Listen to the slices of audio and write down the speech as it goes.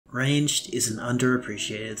Ranged is an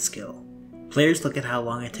underappreciated skill. Players look at how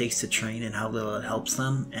long it takes to train and how little it helps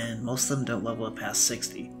them, and most of them don't level it past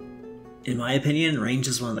 60. In my opinion, Ranged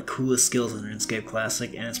is one of the coolest skills in RuneScape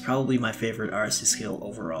Classic, and it's probably my favorite RSC skill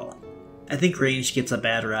overall. I think Ranged gets a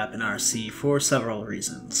bad rap in RSC for several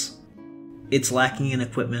reasons. It's lacking in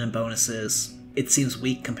equipment and bonuses, it seems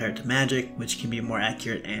weak compared to magic, which can be more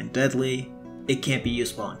accurate and deadly, it can't be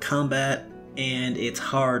used well in combat, and it's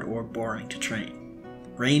hard or boring to train.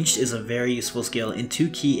 Ranged is a very useful skill in two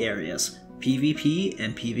key areas, PvP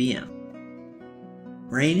and PvM.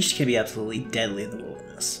 Ranged can be absolutely deadly in the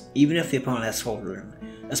wilderness, even if the opponent has full rune,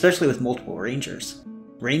 especially with multiple rangers.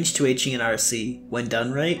 Ranged 2Hing in RSC, when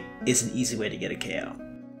done right, is an easy way to get a KO.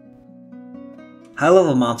 High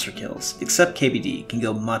level monster kills, except KBD, can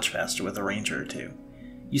go much faster with a ranger or two.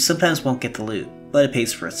 You sometimes won't get the loot, but it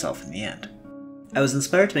pays for itself in the end. I was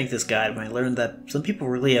inspired to make this guide when I learned that some people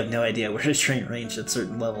really have no idea where to train Ranged at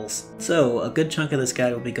certain levels, so a good chunk of this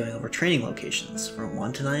guide will be going over training locations from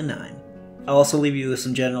 1 to 99. I'll also leave you with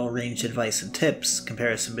some general Ranged advice and tips,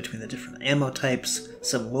 comparison between the different ammo types,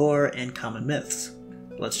 some lore, and common myths.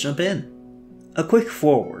 Let's jump in! A quick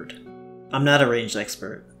foreword. I'm not a Ranged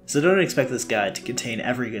expert, so don't expect this guide to contain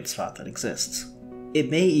every good spot that exists.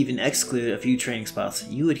 It may even exclude a few training spots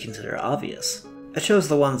you would consider obvious. I chose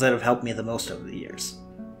the ones that have helped me the most over the years.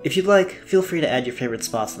 If you'd like, feel free to add your favorite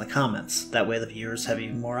spots in the comments, that way the viewers have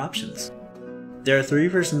even more options. There are 3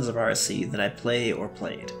 versions of RSC that I play or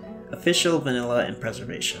played: Official, Vanilla, and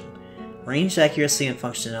Preservation. Ranged accuracy and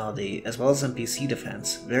functionality, as well as NPC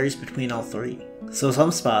defense, varies between all 3, so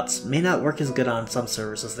some spots may not work as good on some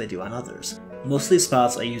servers as they do on others. Most of these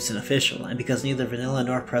spots I used in Official, and because neither Vanilla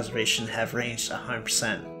nor Preservation have Ranged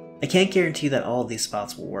 100%, I can't guarantee that all of these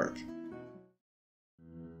spots will work.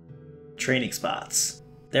 Training spots.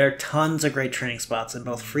 There are tons of great training spots in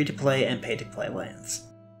both free-to-play and pay-to-play lands.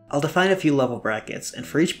 I'll define a few level brackets, and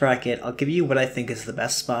for each bracket I'll give you what I think is the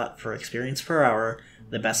best spot for experience per hour,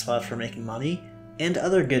 the best spot for making money, and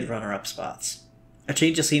other good runner-up spots. A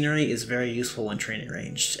change of scenery is very useful when training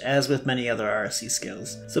Ranged, as with many other RSC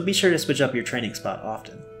skills, so be sure to switch up your training spot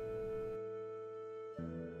often.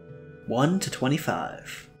 1 to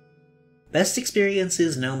 25. Best experience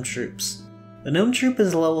is Gnome Troops. The Gnome Troop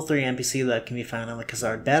is a level 3 NPC that can be found on the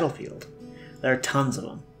Khazard battlefield. There are tons of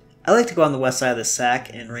them. I like to go on the west side of the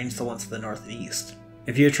sack and range the ones to the north and east.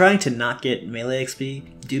 If you're trying to not get melee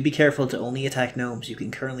XP, do be careful to only attack gnomes you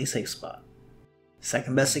can currently safe spot.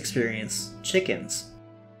 Second best experience, Chickens.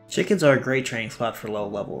 Chickens are a great training spot for low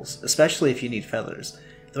levels, especially if you need feathers,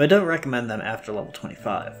 though I don't recommend them after level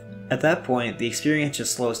 25. At that point, the experience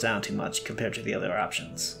just slows down too much compared to the other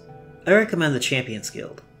options. I recommend the Champions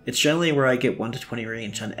Guild. It's generally where I get 1 to 20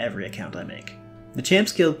 range on every account I make. The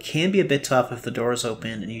Champs Guild can be a bit tough if the door is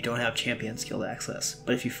open and you don't have Champions Guild access,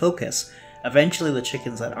 but if you focus, eventually the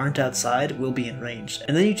chickens that aren't outside will be in range,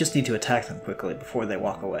 and then you just need to attack them quickly before they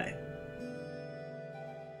walk away.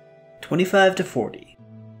 25 to 40.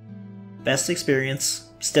 Best experience,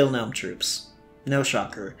 still Gnome Troops. No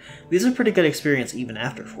shocker, these are pretty good experience even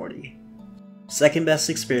after 40. Second best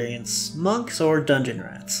experience, Monks or Dungeon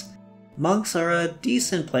Rats. Monks are a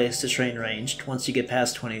decent place to train Ranged once you get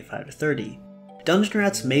past 25 to 30. Dungeon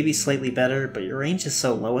Rats may be slightly better, but your range is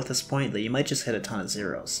so low at this point that you might just hit a ton of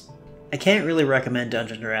zeros. I can't really recommend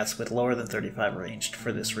Dungeon Rats with lower than 35 ranged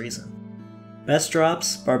for this reason. Best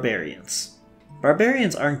drops, Barbarians.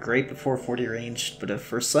 Barbarians aren't great before 40 ranged, but if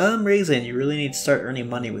for some reason you really need to start earning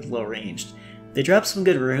money with low ranged, they drop some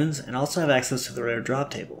good runes and also have access to the rare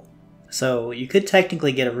drop table. So you could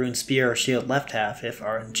technically get a rune spear or shield left half if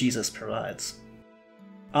RNGesus provides.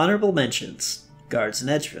 Honorable mentions, Guards in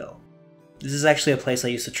Edgeville. This is actually a place I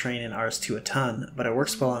used to train in RS2 a ton, but it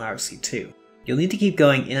works well in RSC2. You'll need to keep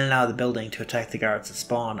going in and out of the building to attack the guards that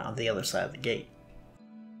spawn on the other side of the gate.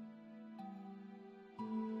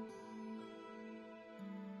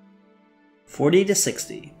 $40 to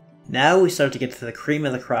 $60. Now we start to get to the cream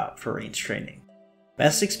of the crop for range training.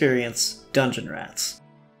 Best experience, Dungeon Rats.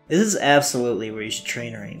 This is absolutely where you should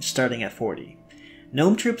train range, starting at 40.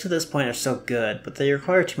 Gnome Troops at this point are so good, but they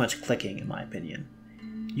require too much clicking in my opinion.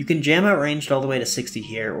 You can jam out ranged all the way to 60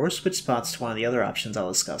 here, or switch spots to one of the other options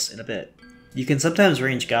I'll discuss in a bit. You can sometimes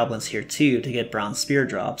range goblins here too to get bronze spear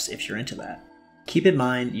drops if you're into that. Keep in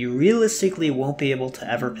mind, you realistically won't be able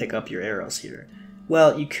to ever pick up your arrows here.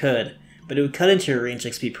 Well, you could, but it would cut into your range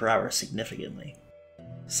XP per hour significantly.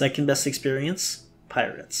 Second best experience,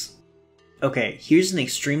 Pirates. Okay, here's an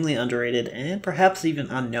extremely underrated and perhaps even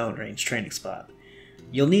unknown range training spot.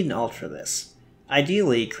 You'll need an alt for this.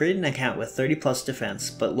 Ideally, create an account with 30 plus defense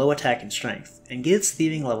but low attack and strength, and get its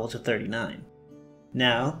thieving level to 39.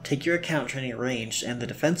 Now, take your account training Ranged and the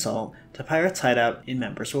defense alt to Pirate's Hideout in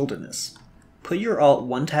Members Wilderness. Put your alt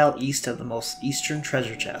one tile east of the most eastern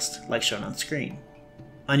treasure chest, like shown on screen.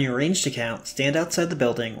 On your Ranged account, stand outside the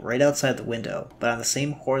building right outside the window, but on the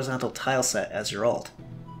same horizontal tile set as your alt.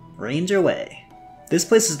 Range away. This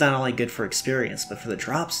place is not only good for experience, but for the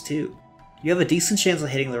drops too. You have a decent chance of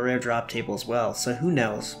hitting the rare drop table as well, so who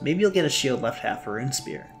knows, maybe you'll get a shield left half or Rune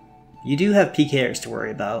Spear. You do have PKers to worry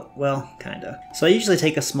about, well, kinda, so I usually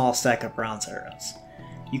take a small stack of bronze arrows.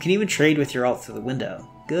 You can even trade with your alt through the window.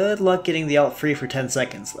 Good luck getting the alt free for 10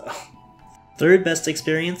 seconds though. Third best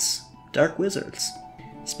experience, Dark Wizards.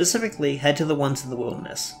 Specifically, head to the ones in the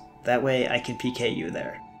wilderness, that way I can PK you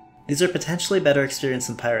there. These are potentially better experience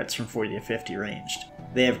than pirates from 40 to 50 ranged.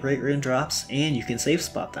 They have great rune drops, and you can safe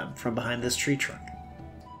spot them from behind this tree trunk.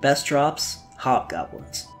 Best drops,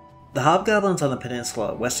 Hobgoblins. The Hobgoblins on the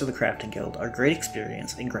peninsula west of the Crafting Guild are great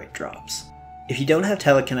experience and great drops. If you don't have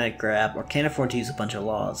telekinetic grab or can't afford to use a bunch of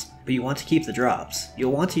laws, but you want to keep the drops,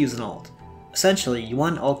 you'll want to use an alt. Essentially, you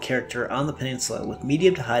want an alt character on the peninsula with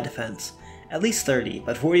medium to high defense, at least 30,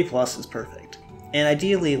 but 40 plus is perfect, and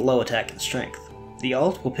ideally low attack and strength. The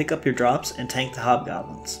alt will pick up your drops and tank the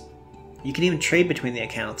Hobgoblins. You can even trade between the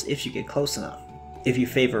accounts if you get close enough. If you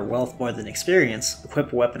favor wealth more than experience,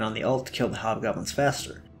 equip a weapon on the alt to kill the Hobgoblins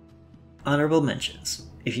faster. Honorable mentions.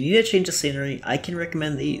 If you need a change of scenery, I can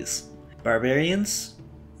recommend these. Barbarians,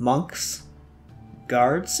 Monks,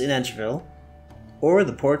 Guards in Edgeville, or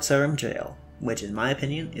the Port Sarum Jail, which in my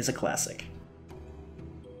opinion is a classic.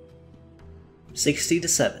 60 to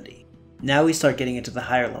 70. Now we start getting into the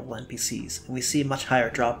higher level NPCs, and we see much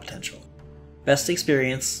higher drop potential. Best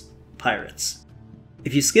experience, Pirates.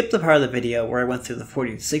 If you skipped the part of the video where I went through the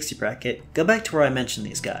 40 to 60 bracket, go back to where I mentioned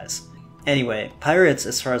these guys. Anyway, Pirates,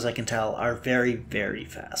 as far as I can tell, are very, very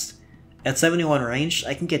fast. At 71 range,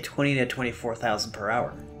 I can get 20 to 24,000 per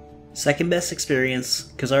hour. Second best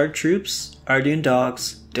experience, Khazard Troops, Ardoon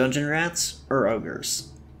Dogs, Dungeon Rats, or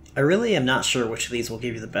Ogres. I really am not sure which of these will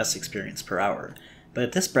give you the best experience per hour, but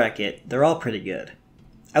at this bracket, they're all pretty good.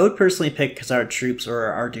 I would personally pick Khazard Troops or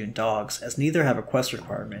Ardoon Dogs, as neither have a quest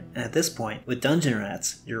requirement, and at this point, with Dungeon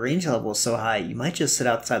Rats, your range level is so high you might just sit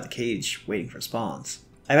outside the cage waiting for spawns.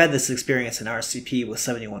 I've had this experience in RSCP with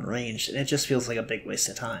 71 ranged, and it just feels like a big waste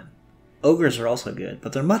of time. Ogres are also good,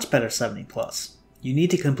 but they're much better 70 plus. You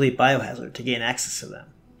need to complete Biohazard to gain access to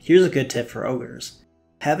them. Here's a good tip for Ogres.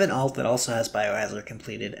 Have an alt that also has Biohazard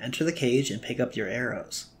completed, enter the cage, and pick up your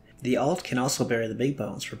arrows. The alt can also bury the big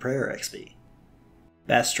bones for prayer XP.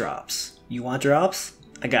 Best drops. You want drops?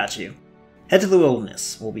 I got you. Head to the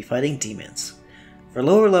wilderness. We'll be fighting demons. For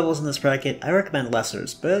lower levels in this bracket, I recommend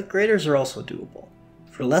lessers, but greaters are also doable.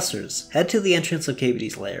 For lessers, head to the entrance of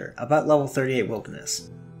KVD's lair, about level 38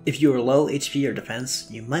 wilderness. If you are low HP or defense,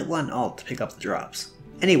 you might want an alt to pick up the drops.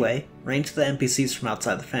 Anyway, range the NPCs from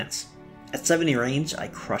outside the fence. At 70 range, I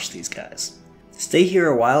crush these guys. Stay here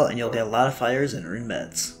a while and you'll get a lot of fires and rune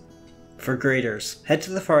beds. For graders, head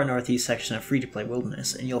to the far northeast section of free-to-play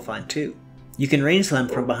wilderness and you'll find two. You can range them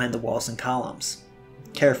from behind the walls and columns.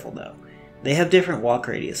 Careful though, they have different walk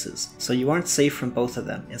radiuses, so you aren't safe from both of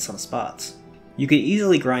them in some spots. You could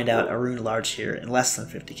easily grind out a rune large here in less than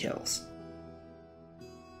 50 kills.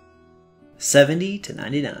 70 to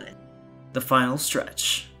 99. The final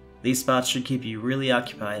stretch. These spots should keep you really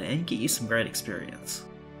occupied and get you some great experience.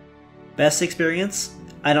 Best experience?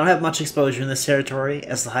 I don't have much exposure in this territory,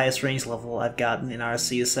 as the highest range level I've gotten in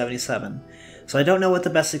RSC is 77, so I don't know what the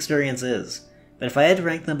best experience is, but if I had to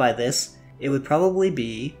rank them by this, it would probably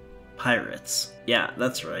be Pirates. Yeah,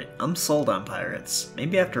 that's right, I'm sold on Pirates.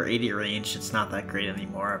 Maybe after 80 range it's not that great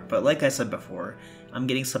anymore, but like I said before, I'm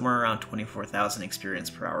getting somewhere around 24,000 experience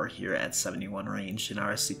per hour here at 71 range in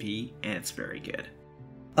RSCP, and it's very good.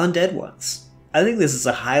 Undead Ones. I think this is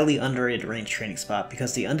a highly underrated range training spot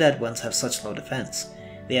because the Undead Ones have such low defense.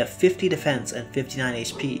 They have 50 defense and 59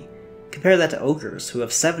 HP. Compare that to Ogres, who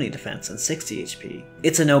have 70 defense and 60 HP.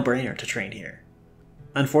 It's a no-brainer to train here.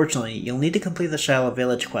 Unfortunately, you'll need to complete the Shiloh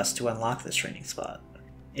Village quest to unlock this training spot.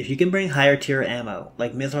 If you can bring higher tier ammo,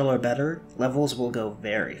 like Mithril or better, levels will go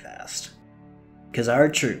very fast.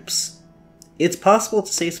 Khazard Troops. It's possible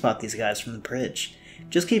to safe spot these guys from the bridge.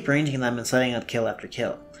 Just keep ranging them and setting up kill after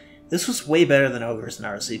kill. This was way better than Ogres in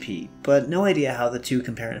RSCP, but no idea how the two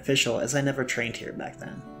compare in official as I never trained here back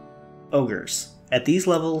then. Ogres. At these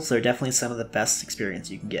levels, they're definitely some of the best experience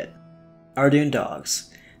you can get. Ardoon Dogs.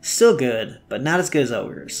 Still good, but not as good as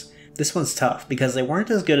Ogres. This one's tough because they weren't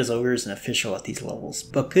as good as Ogres in official at these levels,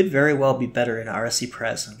 but could very well be better in RSC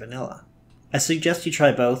Press and Vanilla. I suggest you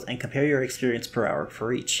try both and compare your experience per hour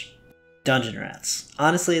for each. Dungeon Rats.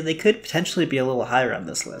 Honestly, they could potentially be a little higher on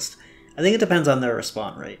this list. I think it depends on their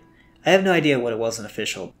respawn rate. I have no idea what it was in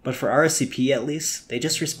official, but for RSCP at least, they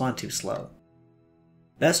just respawn too slow.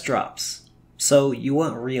 Best drops. So you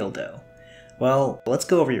want real dough. Well, let's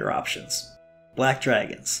go over your options. Black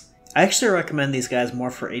Dragons. I actually recommend these guys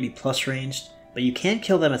more for 80 plus ranged, but you can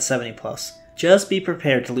kill them at 70 plus. Just be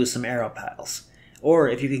prepared to lose some arrow piles. Or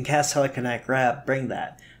if you can cast Telekinetic Grab, bring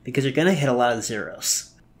that, because you're gonna hit a lot of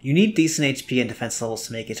zeros. You need decent HP and defense levels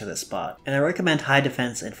to make it to this spot, and I recommend high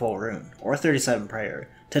defense and full rune, or 37 prayer,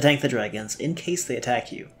 to tank the dragons in case they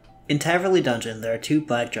attack you. In Taverley Dungeon there are 2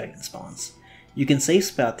 black dragon spawns. You can safe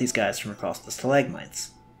spot these guys from across the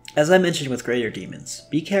stalagmites. As I mentioned with greater demons,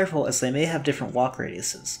 be careful as they may have different walk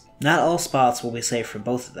radiuses. Not all spots will be safe from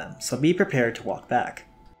both of them, so be prepared to walk back.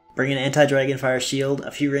 Bring an anti-dragon fire shield,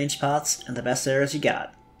 a few ranged pots, and the best arrows you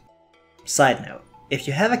got. Side note, if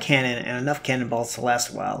you have a cannon and enough cannonballs to last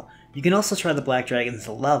a while, you can also try the black dragons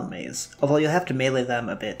in the lava maze, although you'll have to melee them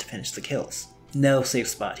a bit to finish the kills. No safe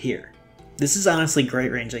spot here. This is honestly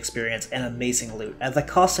great range experience and amazing loot, at the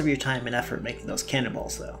cost of your time and effort making those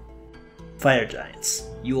cannonballs though. Fire Giants.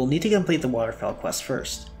 You will need to complete the Waterfall quest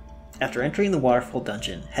first. After entering the Waterfall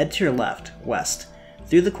dungeon, head to your left, west,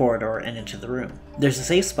 through the corridor and into the room. There's a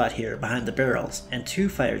safe spot here behind the barrels and 2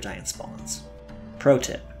 Fire Giant spawns. Pro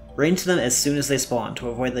tip. Range them as soon as they spawn to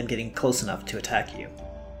avoid them getting close enough to attack you.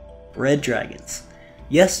 Red Dragons.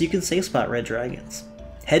 Yes, you can safe spot Red Dragons.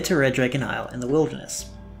 Head to Red Dragon Isle in the wilderness.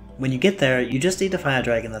 When you get there, you just need to find a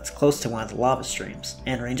dragon that's close to one of the lava streams,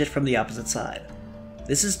 and range it from the opposite side.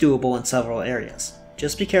 This is doable in several areas.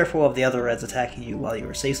 Just be careful of the other reds attacking you while you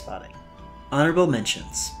are safe spotting. Honorable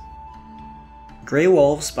mentions. Grey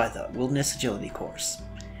Wolves by the Wilderness Agility course.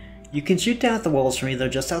 You can shoot down at the wolves from either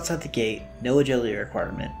just outside the gate, no agility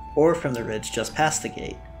requirement, or from the ridge just past the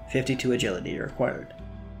gate, 52 agility required.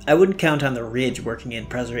 I wouldn't count on the ridge working in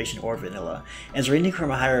Preservation or Vanilla, as ranging from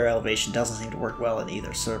a higher elevation doesn't seem to work well in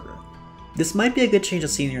either server. This might be a good change of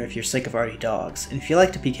scenery if you're sick of arty dogs, and if you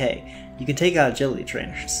like to PK, you can take out agility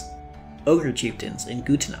trainers. Ogre Chieftains in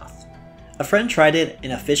Gutanoth. A friend tried it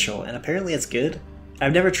in official and apparently it's good.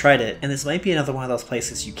 I've never tried it, and this might be another one of those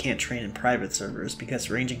places you can't train in private servers because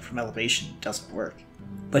ranging from elevation doesn't work.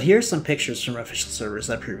 But here are some pictures from official servers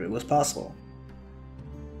that prove it was possible.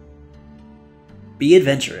 Be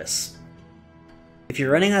adventurous. If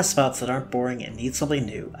you're running out of spots that aren't boring and need something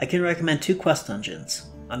new, I can recommend 2 quest dungeons,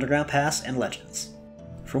 Underground Pass and Legends.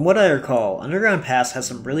 From what I recall, Underground Pass has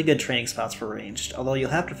some really good training spots for ranged, although you'll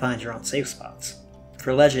have to find your own safe spots.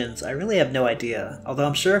 For Legends, I really have no idea, although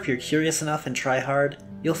I'm sure if you're curious enough and try hard,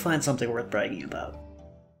 you'll find something worth bragging about.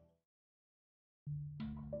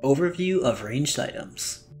 Overview of ranged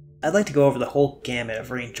items. I'd like to go over the whole gamut of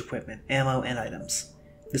ranged equipment, ammo, and items.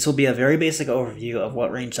 This will be a very basic overview of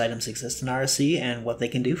what ranged items exist in RSC and what they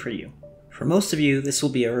can do for you. For most of you, this will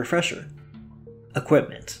be a refresher.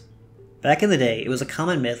 Equipment. Back in the day, it was a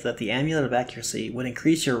common myth that the Amulet of Accuracy would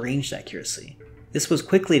increase your ranged accuracy. This was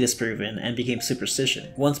quickly disproven and became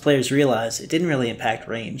superstition, once players realized it didn't really impact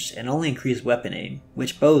ranged and only increased weapon aim,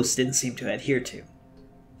 which bows didn't seem to adhere to.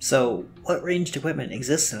 So, what ranged equipment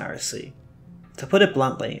exists in RSC? To put it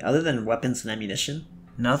bluntly, other than weapons and ammunition,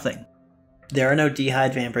 nothing. There are no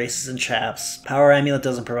D'hide Van Braces and Chaps, Power Amulet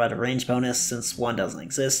doesn't provide a range bonus since one doesn't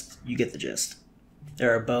exist, you get the gist.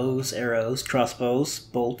 There are bows, arrows, crossbows,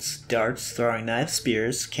 bolts, darts, throwing knives,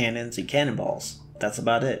 spears, cannons, and cannonballs. That's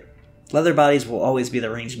about it. Leather bodies will always be the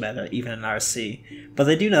ranged meta, even in RSC, but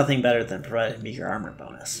they do nothing better than provide a meager armor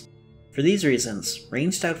bonus. For these reasons,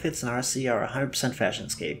 ranged outfits in RSC are 100%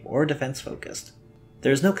 fashionscape or defense focused.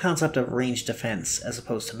 There is no concept of ranged defense as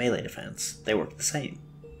opposed to melee defense, they work the same.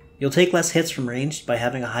 You'll take less hits from ranged by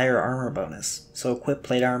having a higher armor bonus, so equip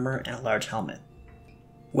plate armor and a large helmet.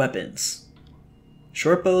 Weapons.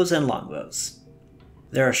 Short bows and longbows.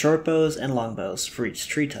 There are short bows and longbows for each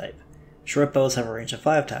tree type. Short bows have a range of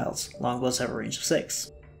 5 tiles, longbows have a range of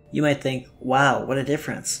 6. You might think, wow, what a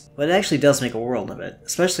difference, but it actually does make a world of it,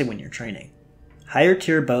 especially when you're training. Higher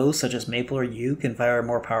tier bows such as Maple or Yew can fire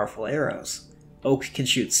more powerful arrows. Oak can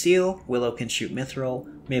shoot steel, Willow can shoot mithril,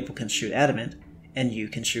 Maple can shoot adamant, and Yew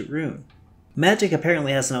can shoot rune. Magic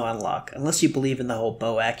apparently has no unlock, unless you believe in the whole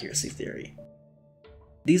bow accuracy theory.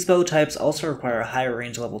 These bow types also require a higher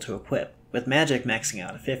range level to equip, with magic maxing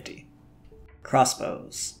out at 50.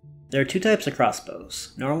 Crossbows. There are 2 types of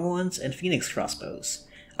crossbows, normal ones and phoenix crossbows.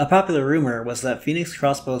 A popular rumor was that phoenix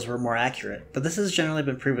crossbows were more accurate, but this has generally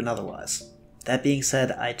been proven otherwise. That being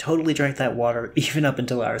said, I totally drank that water even up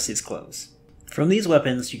until RSC's close. From these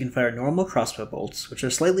weapons, you can fire normal crossbow bolts, which are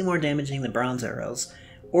slightly more damaging than bronze arrows,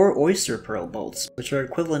 or oyster pearl bolts, which are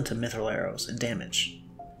equivalent to mithril arrows in damage.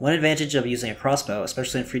 One advantage of using a crossbow,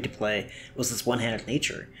 especially in free-to-play, was its one-handed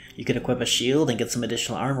nature. You could equip a shield and get some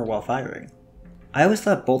additional armor while firing. I always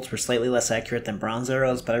thought bolts were slightly less accurate than bronze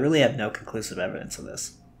arrows, but I really have no conclusive evidence of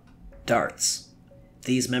this. Darts.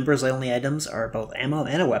 These members-only items are both ammo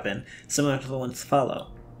and a weapon, similar to the ones to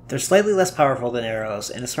follow. They're slightly less powerful than arrows,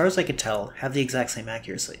 and as far as I could tell, have the exact same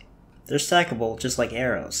accuracy. They're stackable, just like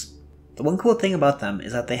arrows. The one cool thing about them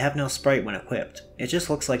is that they have no sprite when equipped, it just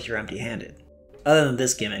looks like you're empty-handed. Other than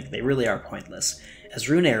this gimmick, they really are pointless, as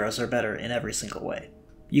rune arrows are better in every single way.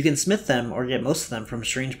 You can smith them or get most of them from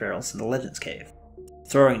strange barrels in the Legends Cave.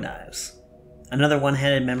 Throwing knives. Another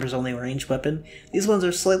one-handed members-only ranged weapon, these ones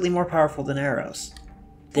are slightly more powerful than arrows.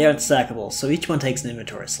 They aren't stackable, so each one takes an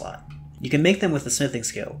inventory slot. You can make them with a smithing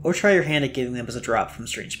skill, or try your hand at getting them as a drop from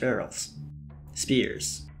strange barrels.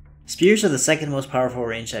 Spears. Spears are the second most powerful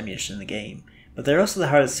ranged ammunition in the game, but they're also the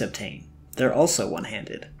hardest to obtain. They're also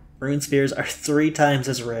one-handed. Rune spears are 3 times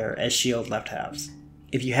as rare as shield left halves.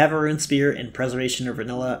 If you have a rune spear in Preservation or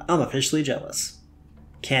Vanilla, I'm officially jealous.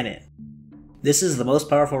 Cannon. This is the most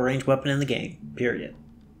powerful ranged weapon in the game, period.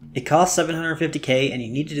 It costs 750k and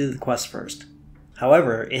you need to do the quest first.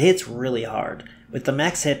 However, it hits really hard, with the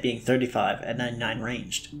max hit being 35 at 99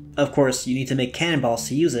 ranged. Of course, you need to make cannonballs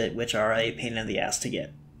to use it, which are a pain in the ass to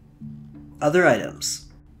get. Other items.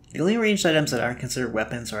 The only ranged items that aren't considered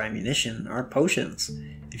weapons or ammunition are potions.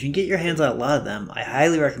 If you can get your hands on a lot of them, I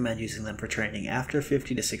highly recommend using them for training after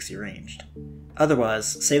 50 to 60 ranged.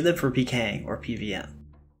 Otherwise, save them for PKing or PVM.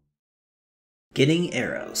 Getting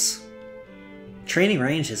arrows. Training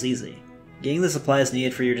range is easy. Getting the supplies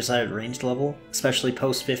needed for your desired ranged level, especially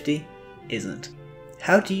post 50, isn't.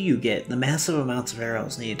 How do you get the massive amounts of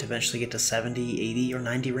arrows needed to eventually get to 70, 80, or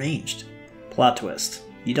 90 ranged? Plot twist.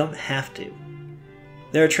 You don't have to.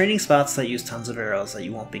 There are training spots that use tons of arrows that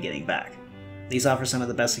you won't be getting back. These offer some of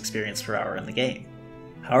the best experience per hour in the game.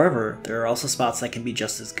 However, there are also spots that can be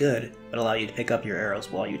just as good, but allow you to pick up your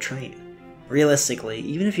arrows while you train. Realistically,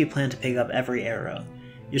 even if you plan to pick up every arrow,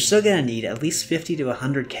 you're still going to need at least 50 to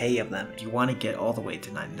 100k of them if you want to get all the way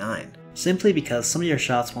to 99, simply because some of your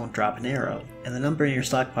shots won't drop an arrow, and the number in your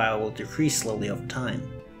stockpile will decrease slowly over time.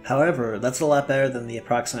 However, that's a lot better than the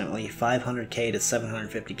approximately 500k to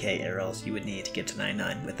 750k arrows you would need to get to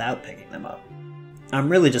 99 without picking them up. I'm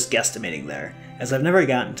really just guesstimating there, as I've never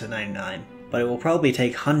gotten to 99, but it will probably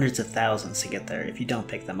take hundreds of thousands to get there if you don't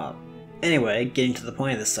pick them up. Anyway, getting to the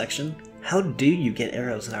point of this section, how do you get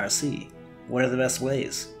arrows in RSC? What are the best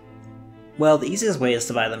ways? Well, the easiest way is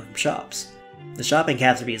to buy them from shops. The shop in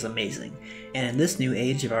Catherby is amazing, and in this new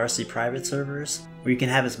age of RSC private servers, where you can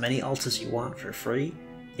have as many alts as you want for free,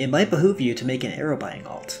 it might behoove you to make an arrow buying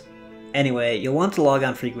alt. Anyway, you'll want to log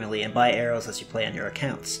on frequently and buy arrows as you play on your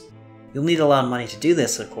accounts. You'll need a lot of money to do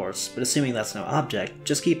this, of course, but assuming that's no object,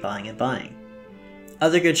 just keep buying and buying.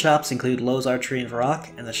 Other good shops include Lowe's Archery in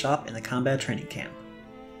Varrock and the shop in the Combat Training Camp.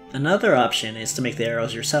 Another option is to make the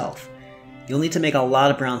arrows yourself. You'll need to make a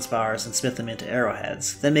lot of bronze bars and smith them into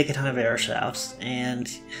arrowheads, then make a ton of arrow shafts, and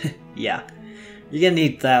yeah, you're gonna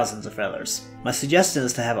need thousands of feathers. My suggestion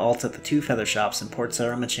is to have alts at the 2 feather shops in Port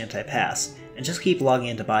Sarum and Shantai Pass, and just keep logging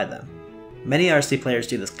in to buy them. Many RSC players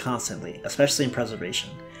do this constantly, especially in Preservation,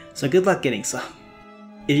 so good luck getting some.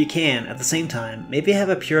 If you can, at the same time, maybe have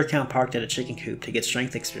a pure account parked at a chicken coop to get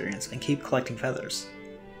strength experience and keep collecting feathers.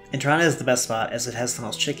 Entrana is the best spot as it has the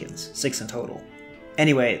most chickens, 6 in total.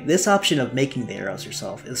 Anyway, this option of making the arrows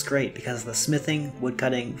yourself is great because of the smithing,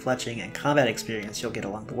 woodcutting, fletching, and combat experience you'll get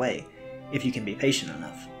along the way, if you can be patient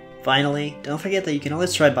enough. Finally, don't forget that you can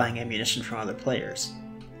always try buying ammunition from other players.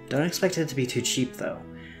 Don't expect it to be too cheap though.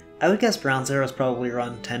 I would guess bronze arrows probably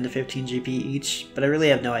run 10 to 15 GP each, but I really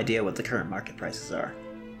have no idea what the current market prices are.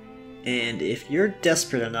 And if you're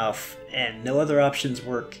desperate enough and no other options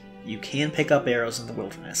work, you can pick up arrows in the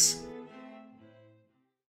wilderness.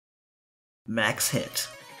 Max hit.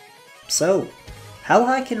 So, how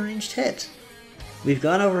high can ranged hit? We've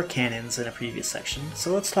gone over cannons in a previous section,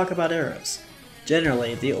 so let's talk about arrows.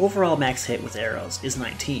 Generally, the overall max hit with arrows is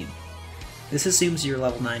 19. This assumes you're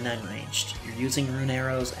level 99 ranged, you're using rune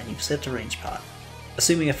arrows, and you've sipped a range pot.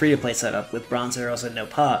 Assuming a free-to-play setup with bronze arrows and no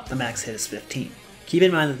pot, the max hit is 15. Keep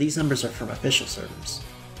in mind that these numbers are from official servers.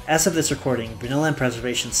 As of this recording, Vanilla and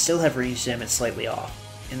Preservation still have range damage slightly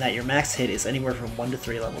off, in that your max hit is anywhere from 1 to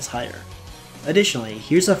 3 levels higher. Additionally,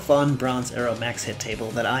 here's a fun bronze arrow max hit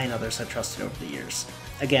table that I and others have trusted over the years.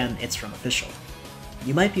 Again, it's from official.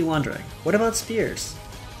 You might be wondering, what about spears?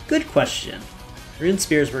 Good question. Rune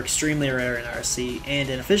spears were extremely rare in RSC, and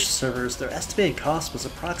in official servers, their estimated cost was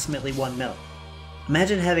approximately 1 mil.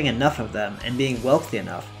 Imagine having enough of them and being wealthy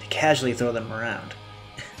enough to casually throw them around.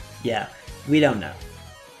 Yeah, we don't know.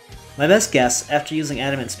 My best guess, after using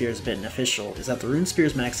Adamant Spears a bit in Official, is that the Rune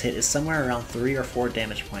Spear's max hit is somewhere around 3 or 4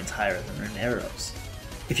 damage points higher than Rune Arrows.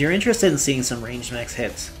 If you're interested in seeing some ranged max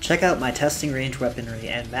hits, check out my testing ranged weaponry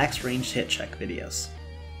and max ranged hit check videos.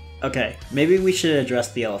 Okay, maybe we should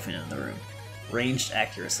address the elephant in the room. Ranged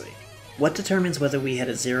accuracy. What determines whether we hit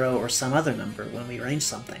a 0 or some other number when we range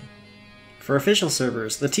something? For official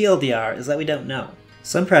servers, the TLDR is that we don't know.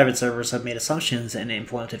 Some private servers have made assumptions and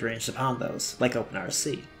implemented ranged upon those, like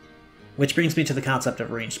OpenRSC. Which brings me to the concept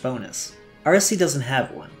of ranged bonus. RSC doesn't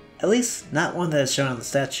have one, at least not one that is shown on the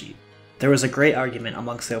stat sheet. There was a great argument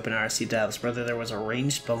amongst the OpenRSC devs whether there was a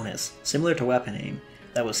ranged bonus, similar to weapon aim,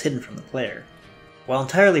 that was hidden from the player. While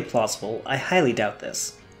entirely plausible, I highly doubt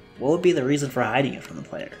this. What would be the reason for hiding it from the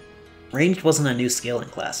player? Ranged wasn't a new skill in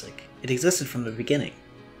Classic, it existed from the beginning.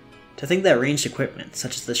 To think that ranged equipment,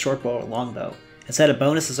 such as the shortbow or longbow, has had a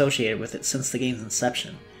bonus associated with it since the game's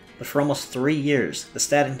inception, but for almost 3 years, the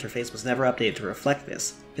stat interface was never updated to reflect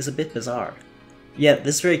this, is a bit bizarre. Yet,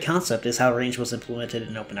 this very concept is how range was implemented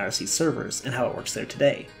in OpenRSC servers, and how it works there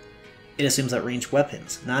today. It assumes that ranged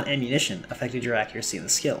weapons, not ammunition, affected your accuracy in the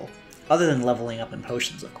skill, other than leveling up in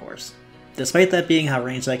potions, of course. Despite that being how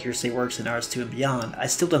ranged accuracy works in RS2 and beyond, I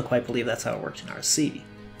still don't quite believe that's how it worked in RSC.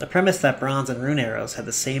 The premise that bronze and rune arrows had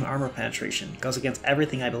the same armor penetration goes against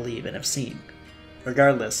everything I believe and have seen.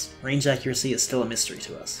 Regardless, ranged accuracy is still a mystery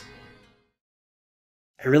to us.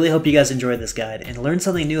 I really hope you guys enjoyed this guide and learned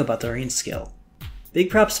something new about the ranged skill. Big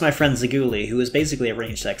props to my friend Zaguli, who is basically a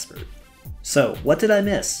ranged expert. So, what did I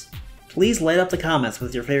miss? Please light up the comments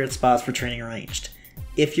with your favorite spots for training ranged,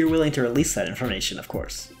 if you're willing to release that information, of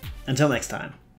course. Until next time.